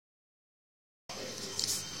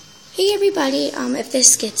Hey everybody, if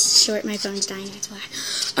this gets short, my phone's dying, that's why.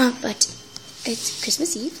 But it's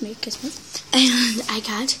Christmas Eve, Merry Christmas. And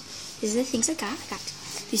these are the things I got. I got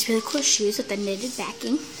these really cool shoes with the knitted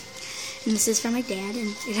backing. And this is for my dad, and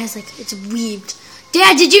it has it's weaved.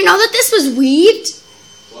 Dad, did you know that this was weaved?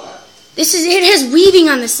 What? It has weaving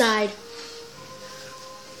on the side.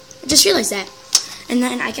 I just realized that. And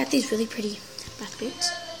then I got these really pretty black boots.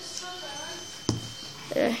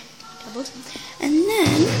 Doubled. And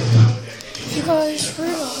then, you guys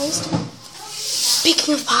realized,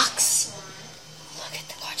 speaking of box, look at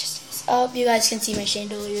the gorgeousness. Oh, you guys can see my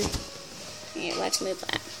chandelier. Yeah, let's move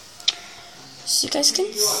that. So you guys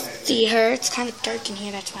can see her. It's kind of dark in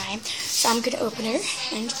here, that's why. So I'm going to open her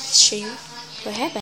and show you what happened.